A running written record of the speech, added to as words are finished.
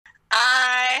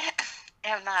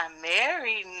am not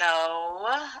married, no.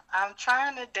 I'm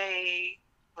trying to date,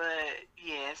 but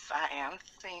yes, I am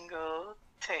single,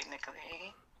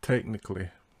 technically. Technically.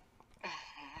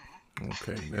 Mhm.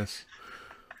 Okay, that's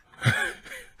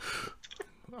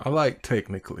I like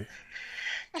technically.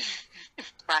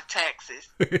 My taxes.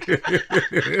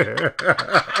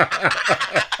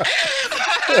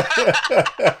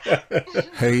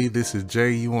 Hey, this is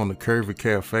Jay. You on the Curvy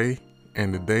Cafe,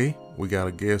 and today we got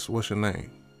a guest. What's your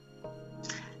name?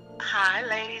 Hi,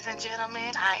 ladies and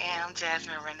gentlemen. I am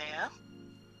Jasmine Renell.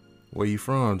 Where you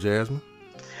from, Jasmine?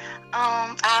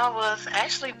 I was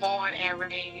actually born and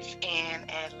raised in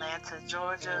Atlanta,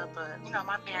 Georgia, but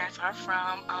my parents are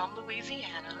from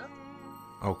Louisiana.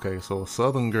 Okay, so a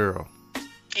Southern girl.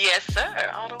 Yes, sir,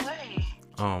 all the way.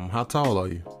 How tall are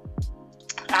you?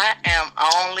 I am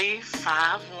only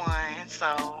 5'1",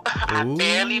 so I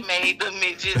barely Ooh. made the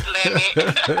midget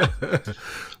limit.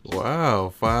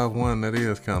 Wow, 5'1". That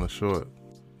is kind of short.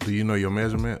 Do you know your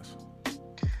measurements?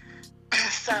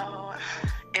 So,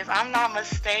 if I'm not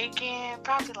mistaken,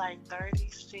 probably like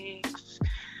 36,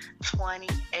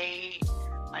 28,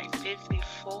 like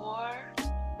 54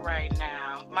 right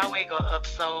now. My weight go up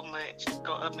so much,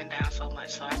 go up and down so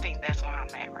much, so I think that's where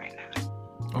I'm at right now.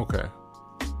 Okay.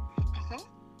 hmm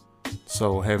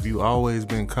So, have you always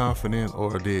been confident,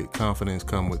 or did confidence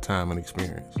come with time and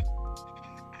experience?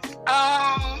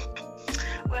 Um,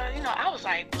 well, I was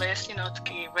like blessed, to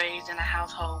get raised in a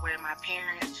household where my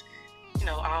parents,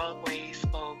 always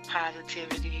spoke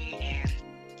positivity and,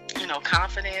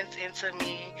 confidence into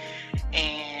me.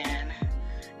 And,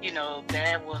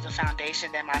 that was a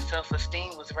foundation that my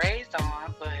self-esteem was raised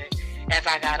on. But as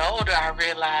I got older, I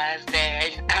realized that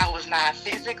I was not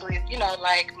physically,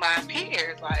 like my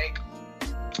peers. Like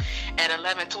at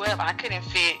 11, 12, I couldn't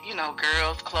fit,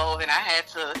 girls' clothes, and I had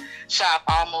to shop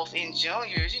almost in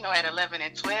juniors, at 11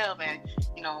 and 12. And,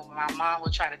 my mom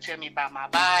would try to tell me about my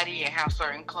body and how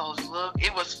certain clothes look.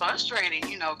 It was frustrating,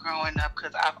 growing up,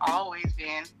 because I've always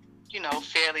been,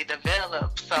 fairly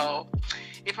developed. So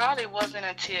it probably wasn't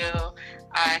until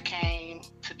I came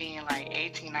to being like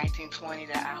 18, 19, 20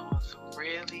 that I was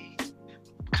really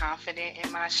confident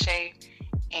in my shape.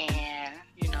 And,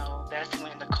 that's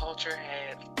when the culture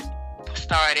had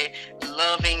started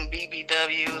loving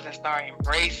BBWs and started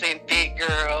embracing thick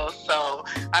girls. So,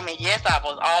 I mean, yes, I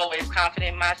was always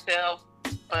confident in myself,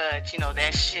 but,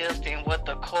 that shift in what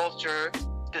the culture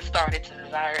that started to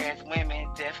desire as women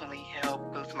definitely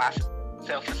helped boost my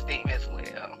self-esteem as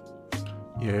well.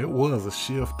 Yeah, it was a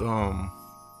shift. Can't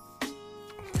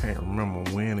remember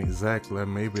when exactly.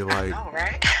 Maybe I like know,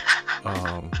 right?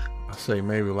 um, I say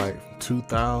maybe like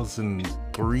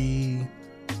 2003,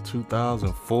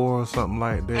 2004 or something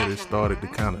like that. It started to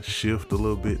hmm kind of shift a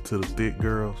little bit to the thick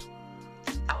girls.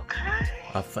 Okay.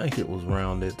 I think it was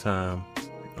around that time.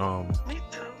 Um, Me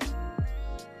too.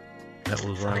 that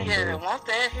was So around yeah, the. once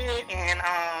that hit, and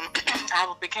I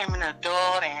became an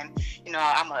adult, and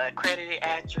I'm an accredited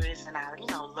actress, and I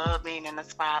love being in the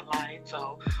spotlight.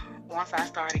 So once I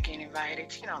started getting invited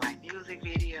to like music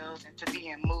videos and to be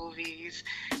in movies,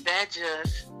 that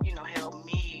just helped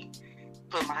me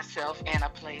put myself in a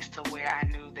place to where I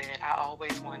knew that I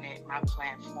always wanted my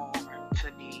platform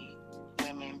to be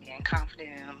women being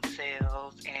confident in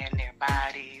themselves and their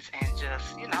bodies, and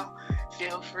just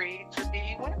feel free to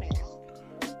be women.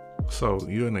 So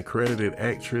you're an accredited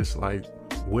actress. Like,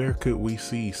 where could we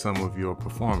see some of your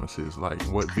performances? Like,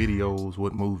 what videos,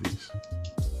 what movies?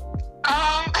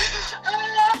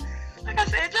 Like I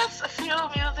said, just a few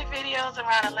music videos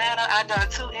around Atlanta. I done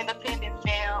 2 independent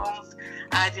films.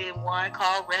 I did one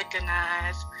called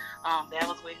Recognize. That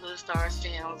was with Hood Stars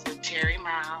Films with Terry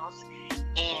Miles.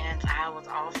 And I was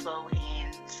also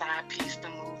in Side Piece, the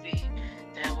movie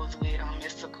that was with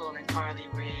Mystical and Carly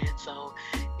Red. So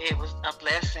it was a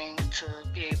blessing to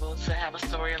be able to have a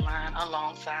storyline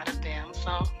alongside of them.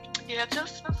 So yeah,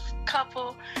 just a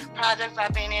couple projects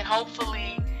I've been in.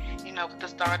 Hopefully, with the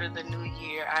start of the new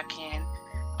year, I can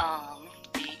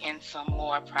be in some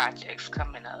more projects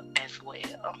coming up as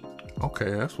well.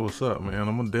 Okay, that's what's up, man.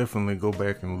 I'm gonna definitely go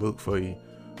back and look for you.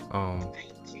 Um,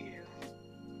 Thank you.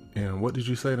 and what did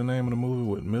you say the name of the movie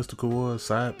with Mystical was?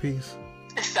 Side Piece?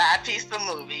 Side Piece, the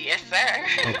movie, yes, sir.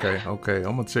 Okay, okay.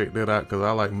 I'm gonna check that out because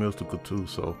I like Mystical too.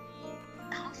 Awesome.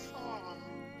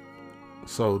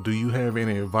 So do you have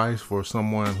any advice for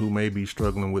someone who may be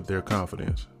struggling with their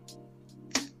confidence?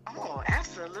 Oh,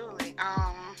 absolutely.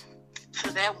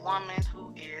 To that woman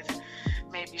who is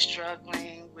maybe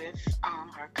struggling with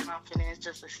her confidence,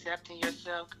 just accepting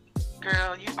yourself,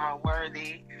 girl, you are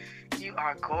worthy. You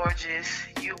are gorgeous.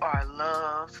 You are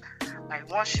loved. Like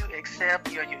once you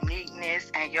accept your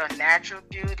uniqueness and your natural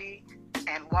beauty,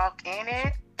 and walk in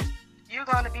it, you're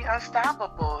going to be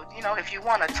unstoppable. You know, if you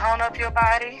want to tone up your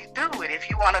body, do it. If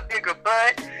you want a bigger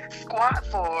butt, squat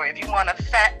for it. If you want a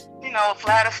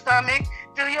flatter stomach,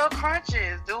 do your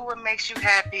crunches. Do what makes you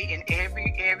happy in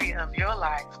every area of your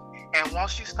life. And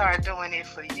once you start doing it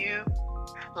for you,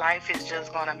 life is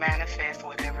just going to manifest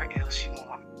whatever else you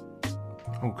want.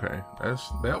 Okay,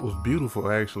 that was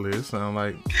beautiful. Actually, it sounds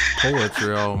like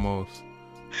poetry almost.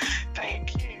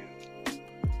 Thank you.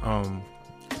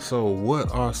 So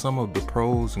what are some of the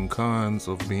pros and cons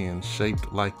of being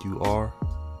shaped like you are?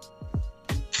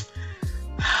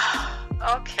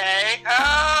 Okay.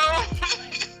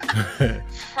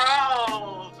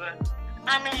 Pros.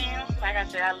 I mean, like I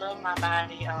said, I love my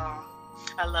body.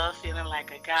 I love feeling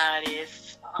like a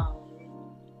goddess.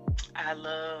 I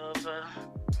love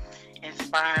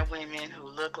inspiring women who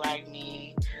look like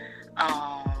me.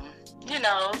 You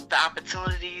know, the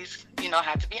opportunities, you know, I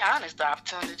have to be honest, the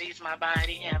opportunities my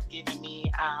body have given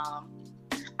me.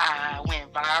 I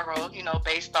went viral, you know,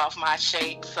 based off my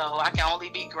shape, so I can only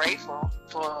be grateful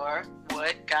for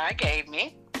what God gave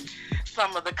me.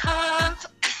 Some of the cons,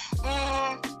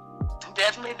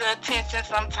 definitely the attention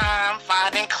sometimes,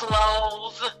 finding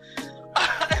clothes.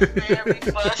 Very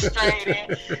frustrating.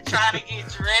 Trying to get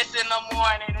dressed in the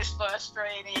morning is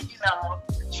frustrating. You know,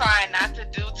 trying not to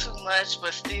do too much,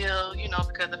 but still, you know,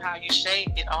 because of how you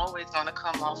shape, it always gonna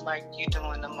come off like you're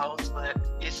doing the most, but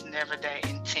it's never that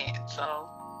intense. So,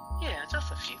 yeah, just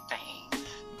a few things.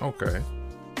 Okay.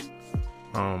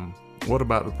 What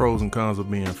about the pros and cons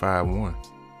of being 5'1"?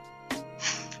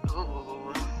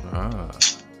 Ooh. I'm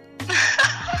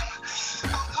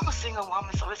a single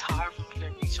woman, so it's hard for me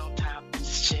to reach on top of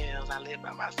shelves. I live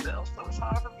by myself, so it's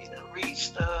hard for me to reach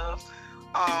stuff.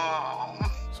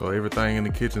 So everything in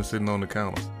the kitchen sitting on the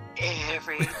counter?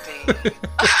 Everything.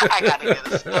 I gotta get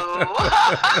a stove.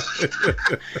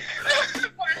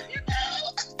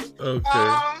 Okay.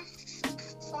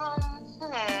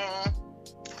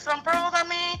 Some pros, I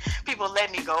mean, people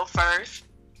let me go first.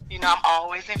 You know, I'm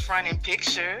always in front in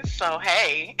pictures, so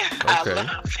hey, okay. I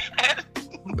love that.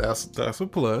 That's a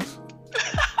plus.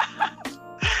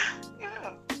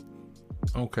 Yeah.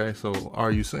 Okay, so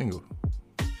are you single?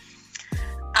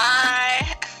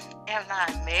 I am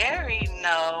not married,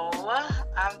 no.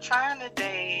 I'm trying to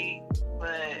date,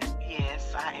 but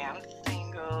yes, I am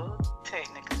single,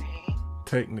 technically.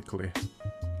 Technically.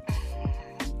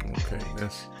 Okay,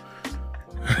 that's...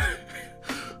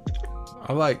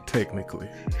 I like technically.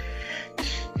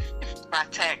 My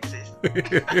taxes.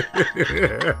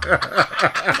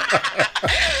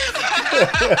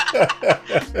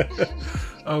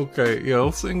 Okay,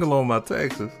 yo, single on my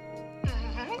taxes.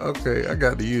 Mm-hmm. Okay, I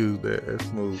got to use that. That's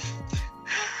smooth.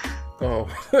 Oh,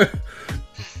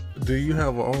 do you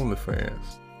have an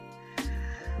OnlyFans?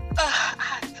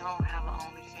 I don't have an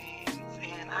OnlyFans,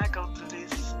 and I go through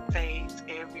this phase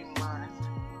every month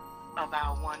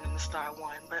about wanting to start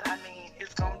one. But I mean,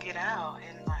 it's gonna get out,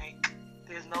 and like,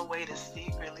 there's no way to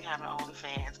secretly have an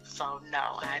OnlyFans. So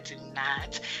no, I do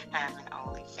not have an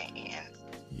OnlyFans.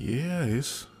 Yeah,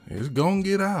 it's gonna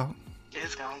get out.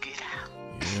 It's gonna get out.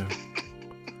 Yeah.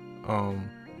 I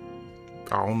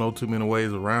don't know too many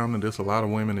ways around it. There's a lot of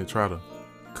women that try to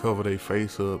cover their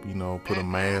face up, you know, put a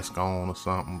mask on or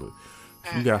something. But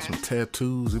if you got some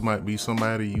tattoos, it might be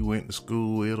somebody you went to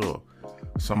school with or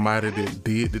somebody that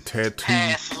did the tattoo.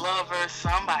 Past lover,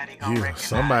 somebody gonna recognize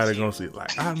somebody you. gonna see,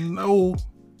 like, I know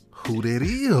who that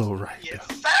is right Yes,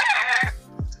 there.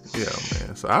 sir. Yeah,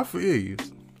 man. So I feel you.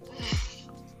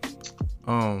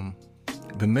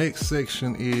 The next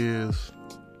section is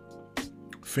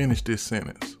finish this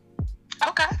sentence.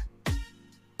 Okay.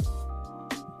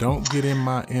 Don't get in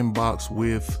my inbox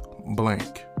with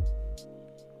blank.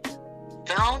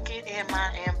 Don't get in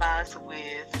my inbox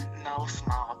with no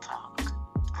small talk.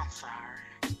 I'm sorry.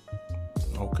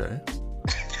 Okay.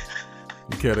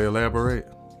 You care to elaborate?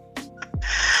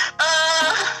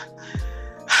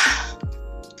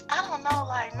 I don't know,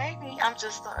 like maybe I'm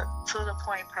just a to the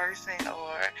point person,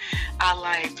 or I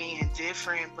like being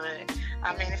different, but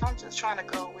I mean, if I'm just trying to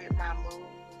go with my move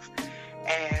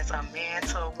as a man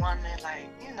to a woman, like,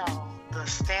 you know, the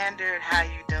standard, how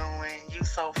you doing, you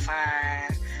so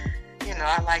fine, you know,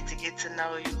 I like to get to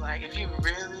know you. Like, if you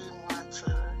really want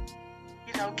to,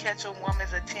 you know, catch a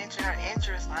woman's attention or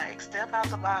interest, like, step out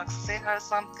the box, send her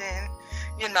something,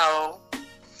 you know,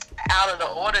 out of the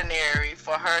ordinary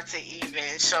for her to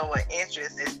even show an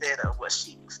interest instead of what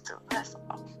she used to. That's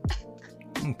all.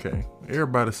 Okay.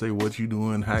 Everybody say what you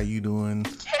doing, how you doing.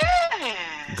 Yeah.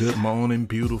 Good morning,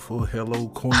 beautiful. Hello,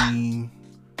 queen.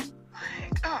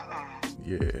 Like,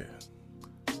 Yeah.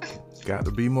 Got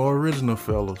to be more original,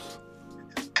 fellas.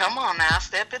 Come on now,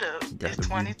 step it up. Got It's to be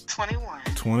 2021.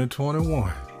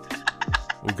 2021.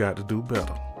 We got to do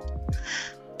better.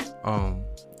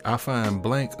 I find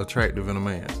blank attractive in a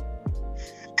man.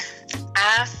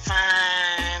 I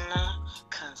find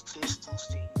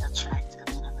consistency attractive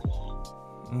in a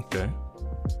man. Okay.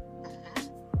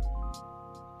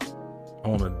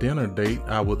 On a dinner date,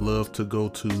 I would love to go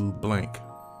to blank.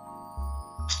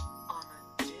 On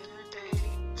a dinner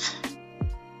date,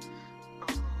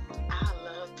 I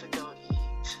love to go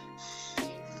eat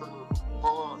seafood,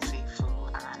 boiled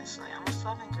seafood. Honestly, I'm a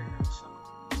Southern girl, so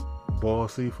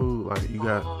Boiled seafood, like you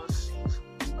got. boiled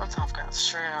seafood. I'm talking about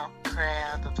shrimp,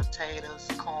 crab, the potatoes,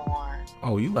 corn.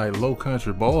 Oh, you like low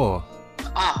country boil.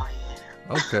 Oh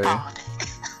yeah. Okay. All day.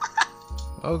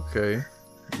 Okay.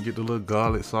 You get the little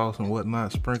garlic sauce and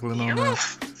whatnot sprinkling on there. Now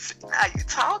you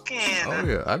talking. Oh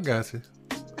yeah, I got you.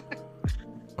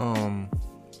 What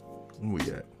we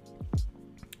got?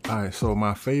 Alright, so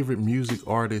my favorite music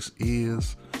artist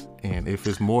is, and if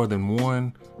it's more than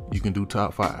one, you can do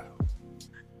top 5.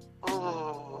 Ooh, I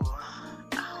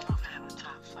don't know if I have a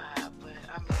top 5, but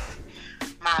I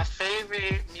mean, my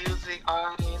favorite music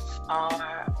artists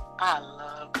are, I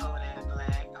love Kodak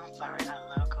Black. I'm sorry, I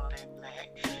love Kodak Black.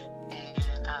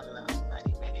 And I love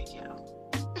Moneybagg Yo.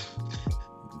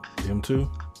 Them two?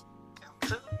 Them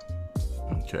too.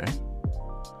 Okay.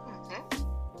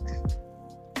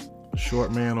 Mm-hmm.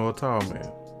 Short man or a tall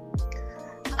man?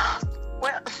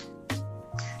 Well,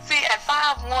 see, at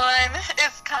 5'1",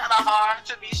 it's kind of hard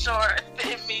to be short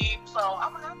than me, so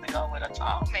I'm gonna have to go with a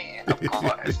tall man, of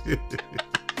course.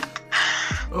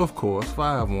 Of course,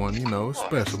 5'1", you know,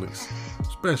 special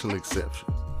exception.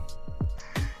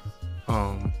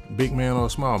 Big man or a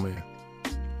small man?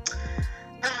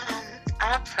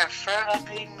 I prefer a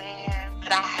big man,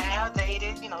 but I have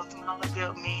dated, smaller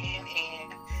built men,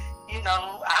 and,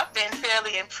 I've been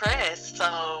fairly impressed,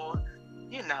 so,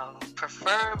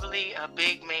 preferably a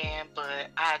big man,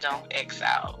 but I don't X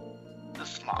out the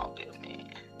small built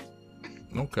man.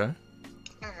 Okay.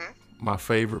 Mm-hmm. My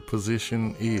favorite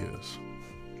position is?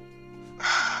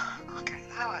 Okay,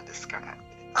 how I describe it?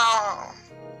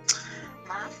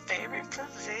 My favorite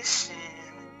position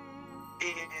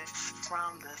is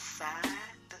from the side.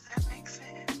 Does that make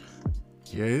sense?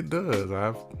 Yeah, it does.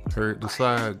 I've heard the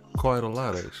side quite a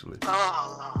lot, actually.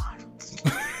 Oh, Lord.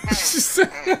 She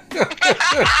said,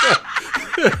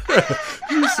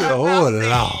 you said, oh,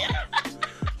 Lord.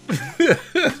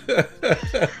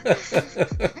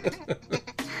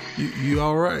 You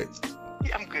all right?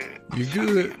 Yeah, I'm good. You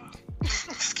good?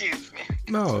 Excuse me.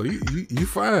 No, you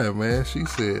fine, man. She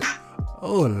said,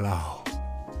 oh, Lord.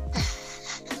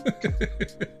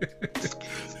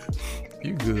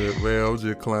 You good, man. I'm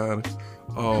just clowning.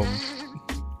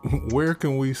 Where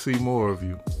can we see more of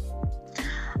you?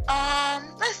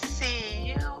 Let's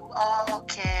see. You all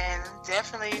can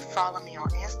definitely follow me on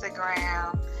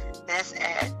Instagram. That's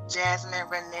at Jasmine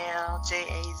Renell,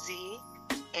 JazmineRenell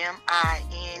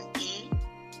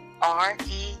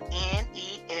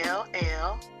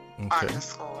 _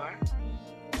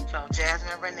 So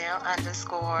Jasmine Renell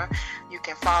 _ You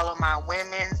can follow my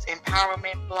women's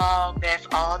empowerment blog. That's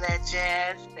all that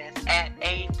jazz. That's at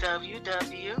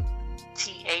AWWTHATJAZZ.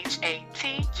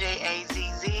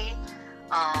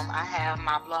 I have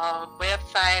my blog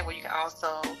website where you can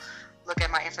also look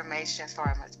at my information as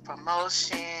far as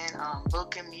promotion,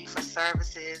 booking me for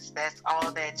services. That's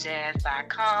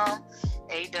allthatjazz.com,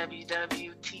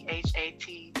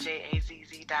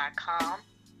 AWWTHATJAZZ.com.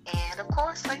 And of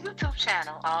course, my YouTube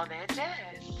channel, All That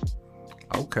Jazz.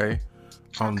 Okay.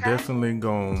 I'm definitely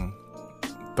going to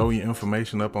throw your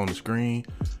information up on the screen.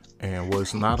 And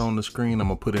what's not on the screen, I'm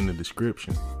going to put in the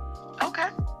description. Okay.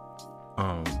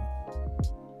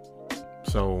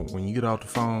 So when you get off the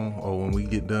phone or when we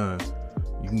get done,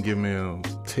 you can give me a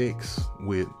text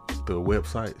with the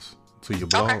websites to your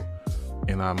blog.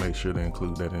 And I'll make sure to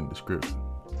include that in the description.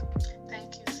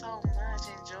 Thank you so much.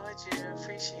 Enjoyed you.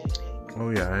 Appreciate it. Oh,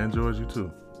 yeah. I enjoyed you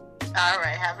too. All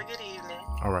right. Have a good evening.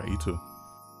 All right. You too.